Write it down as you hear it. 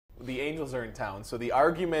the Angels are in town. So the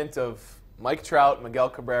argument of Mike Trout, Miguel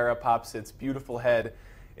Cabrera pops its beautiful head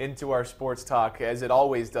into our sports talk, as it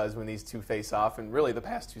always does when these two face off, and really the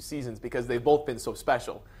past 2 seasons, because they've both been so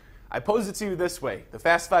special. I pose it to you this way. The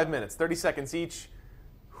fast 5 minutes, 30 seconds each.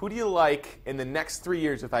 Who do you like in the next 3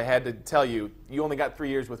 years, if I had to tell you, you only got 3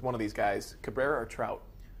 years with one of these guys, Cabrera or Trout?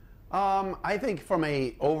 I think from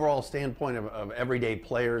a overall standpoint of everyday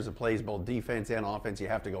players that plays both defense and offense, you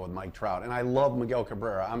have to go with Mike Trout. And I love Miguel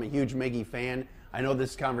Cabrera. I'm a huge Miggy fan. I know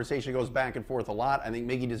this conversation goes back and forth a lot. I think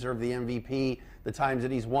Miggy deserved the MVP the times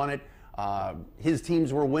that he's won it. His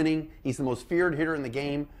teams were winning. He's the most feared hitter in the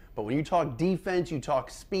game. But when you talk defense, you talk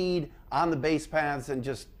speed on the base paths and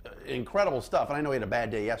just incredible stuff. And I know he had a bad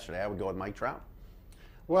day yesterday. I would go with Mike Trout.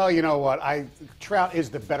 Well, you know what? Trout is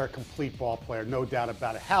the better complete ball player, no doubt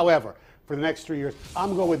about it. However, for the next 3 years,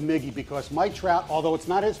 I'm going with Miggy because Mike Trout, although it's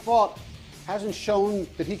not his fault, hasn't shown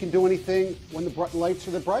that he can do anything when the lights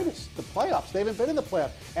are the brightest. The playoffs, they haven't been in the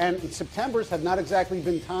playoffs. And September's have not exactly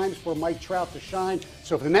been times for Mike Trout to shine.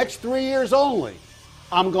 So for the next 3 years only,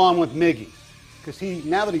 I'm going with Miggy. Because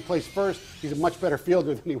now that he plays first, he's a much better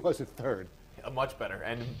fielder than he was at third. Much better,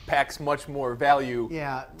 and packs much more value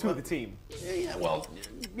to the team.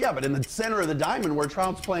 Yeah, but in the center of the diamond where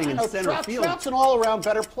Trout's playing in center field. Trout's an all-around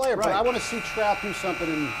better player, but I want to see Trout do something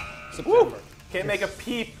in September. Woo! Can't make a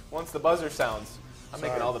peep once the buzzer sounds. I'm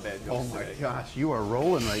making all the bad jokes Oh, my today. gosh, you are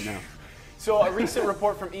rolling right now. So a recent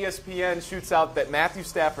report from ESPN shoots out that Matthew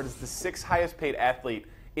Stafford is the 6th highest paid athlete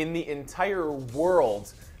in the entire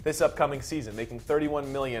world this upcoming season, making $31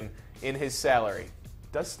 million in his salary.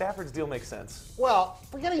 Does Stafford's deal make sense? Well,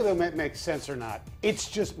 forgetting if it makes sense or not, it's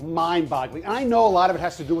just mind-boggling. And I know a lot of it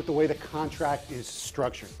has to do with the way the contract is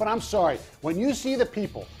structured. But I'm sorry, when you see the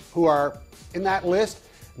people who are in that list,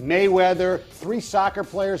 Mayweather, 3 soccer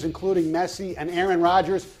players, including Messi and Aaron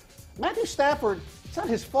Rodgers, Matthew Stafford, it's not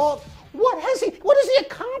his fault. What has he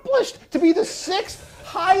accomplished to be the 6th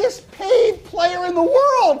highest paid player in the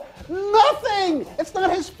world? Nothing. It's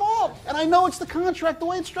not his fault. And I know it's the contract, the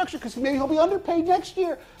way it's structured, because maybe he'll be underpaid next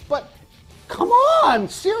year. But come on,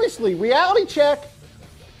 seriously, reality check.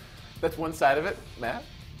 That's one side of it. Matt?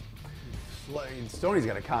 Stoney's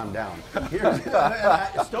got to calm down.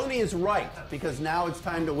 Stoney is right, because now it's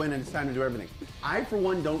time to win and it's time to do everything. I, for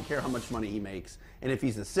one, don't care how much money he makes. And if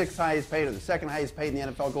he's the 6th highest paid or the 2nd highest paid in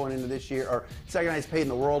the NFL going into this year, or 2nd highest paid in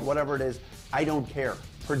the world, whatever it is, I don't care.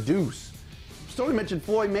 Produce. Stoney mentioned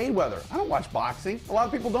Floyd Mayweather. I don't watch boxing. A lot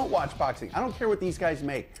of people don't watch boxing. I don't care what these guys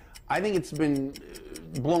make. I think it's been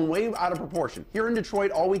blown way out of proportion. Here in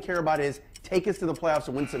Detroit, all we care about is take us to the playoffs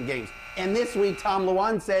and win some games. And this week, Tom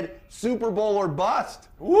Luan said, Super Bowl or bust.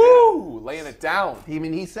 Woo! Laying it down. I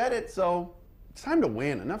mean, he said it, so it's time to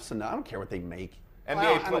win. Enough's enough. I don't care what they make.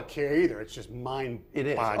 I don't care either. It's just mind. It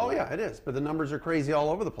is. Oh, yeah, it is. But the numbers are crazy all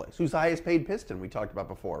over the place. Who's the highest paid Piston we talked about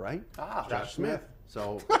before, right? Josh Smith.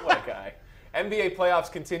 So what a guy. NBA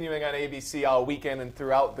playoffs continuing on ABC all weekend and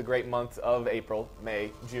throughout the great month of April,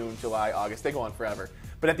 May, June, July, August. They go on forever.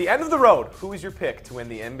 But at the end of the road, who is your pick to win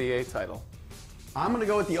the NBA title? I'm going to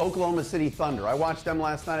go with the Oklahoma City Thunder. I watched them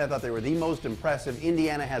last night. I thought they were the most impressive.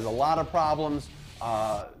 Indiana has a lot of problems.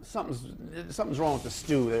 Something's wrong with the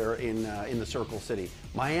stew there in the Circle City.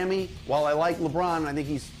 Miami, while I like LeBron, I think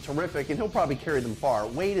he's terrific, and he'll probably carry them far.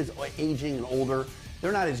 Wade is aging and older.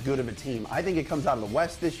 They're not as good of a team. I think it comes out of the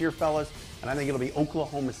West this year, fellas, and I think it'll be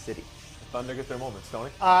Oklahoma City. Thunder get their moments, Tony.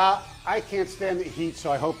 I can't stand the Heat,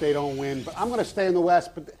 so I hope they don't win. But I'm going to stay in the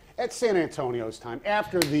West. But it's San Antonio's time.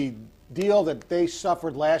 After the deal that they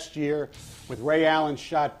suffered last year with Ray Allen's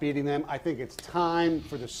shot beating them, I think it's time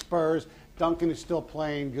for the Spurs. Duncan is still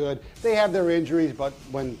playing good. They have their injuries, but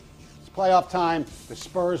when it's playoff time, the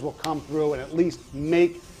Spurs will come through and at least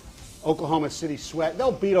make Oklahoma City sweat.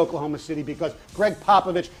 They'll beat Oklahoma City because Greg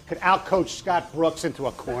Popovich could outcoach Scott Brooks into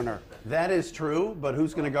a corner. That is true, but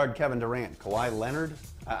who's going to guard Kevin Durant? Kawhi Leonard?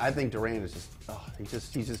 I think Durant is he's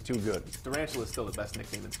just too good. Durantula is still the best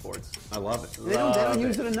nickname in sports. I love it. They don't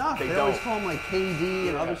use it enough. They always call him like KD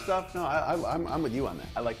and other stuff. No, I'm with you on that.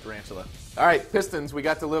 I like Durantula. All right, Pistons, we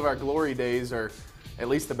got to live our glory days, or at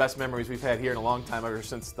least the best memories we've had here in a long time, ever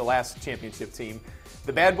since the last championship team.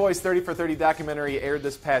 The Bad Boys 30 for 30 documentary aired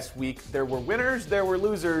this past week. There were winners, there were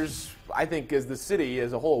losers. I think as the city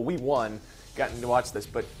as a whole, we won, gotten to watch this,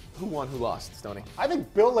 but who won, who lost, Stoney? I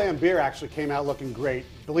think Bill Laimbeer actually came out looking great,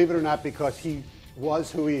 believe it or not, because he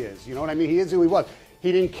was who he is. You know what I mean? He is who he was.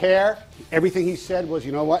 He didn't care. Everything he said was,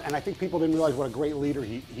 you know what? And I think people didn't realize what a great leader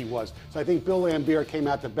he was. So I think Bill Laimbeer came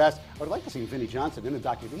out the best. I would like to see Vinnie Johnson in the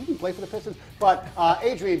documentary. He didn't play for the Pistons. But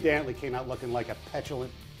Adrian Dantley came out looking like a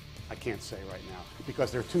petulant I can't say right now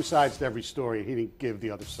because there are two sides to every story. He didn't give the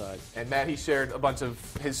other side. And Matt, he shared a bunch of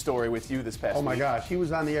his story with you this past week. Oh my gosh, he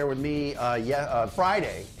was on the air with me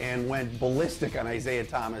Friday and went ballistic on Isaiah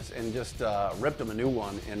Thomas and just ripped him a new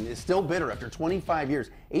one and is still bitter after 25 years.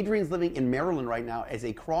 Adrian's living in Maryland right now as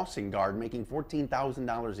a crossing guard, making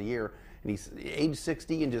 $14,000 a year. And he's age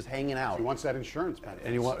 60 and just hanging out. He wants that insurance benefit.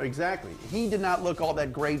 And exactly. He did not look all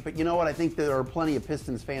that great, but you know what? I think there are plenty of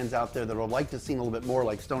Pistons fans out there that would like to see a little bit more,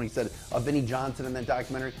 like Stoney said, of Vinnie Johnson in that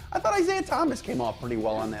documentary. I thought Isaiah Thomas came off pretty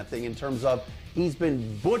well on that thing in terms of he's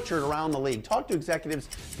been butchered around the league. Talk to executives,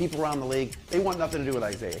 people around the league. They want nothing to do with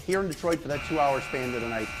Isaiah. Here in Detroit for that 2-hour span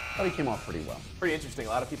tonight, I thought he came off pretty well. Pretty interesting. A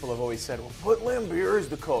lot of people have always said, well, put Lambeer as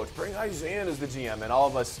the coach, bring Isaiah in as the GM, and all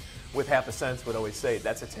of us with half a sense would always say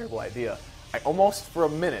that's a terrible idea. I almost for a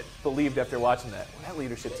minute believed after watching that, well, that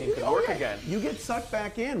leadership team could work again. You get sucked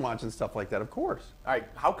back in watching stuff like that, of course. All right,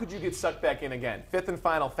 how could you get sucked back in again? Fifth and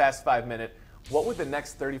final Fast 5 minute. What would the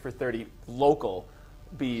next 30 for 30 local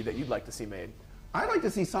be that you'd like to see made? I'd like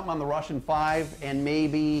to see something on the Russian 5 and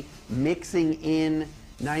maybe mixing in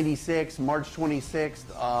 96, March 26th,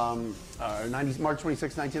 March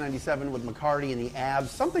 26th, 1997 with McCarty and the Avs.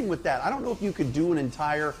 Something with that. I don't know if you could do an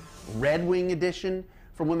entire Red Wing edition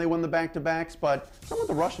from when they won the back-to-backs, but some of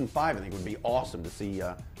the Russian 5 I think would be awesome to see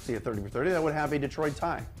a 30 for 30 that would have a Detroit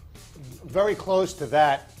tie. Very close to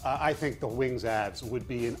that, I think the Wings Avs would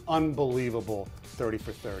be an unbelievable 30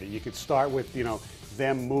 for 30. You could start with,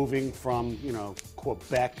 them moving from,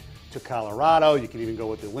 Quebec to Colorado. You can even go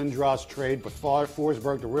with the Lindros trade, but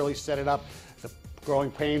Forsberg to really set it up. The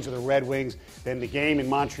growing pains of the Red Wings. Then the game in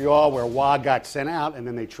Montreal where Waugh got sent out, and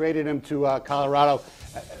then they traded him to Colorado.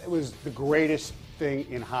 It was the greatest thing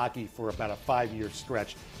in hockey for about a 5-year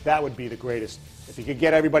stretch. That would be the greatest. If you could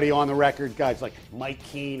get everybody on the record, guys like Mike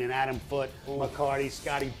Keane and Adam Foote, McCarty,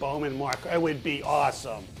 Scotty Bowman, Mark, it would be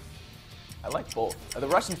awesome. I like both. The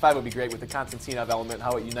Russian 5 would be great with the Konstantinov element,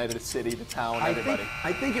 how it united the city, the town, everybody.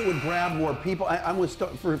 I think it would grab more people. I'm with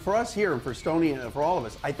for us here and for Stoney and for all of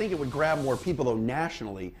us, I think it would grab more people, though,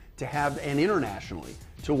 nationally to have and internationally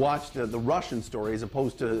to watch the Russian story as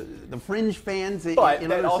opposed to the fringe fans in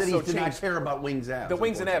other cities did not care about Wings Avs. The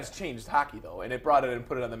Wings and Avs changed hockey, though, and it brought it and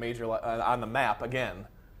put it on the on the map again.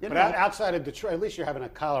 But outside of Detroit, at least you're having a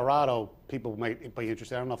Colorado, people might be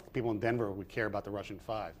interested. I don't know if people in Denver would care about the Russian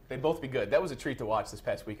 5. They'd both be good. That was a treat to watch this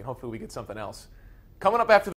past week, and hopefully we get something else. Coming up after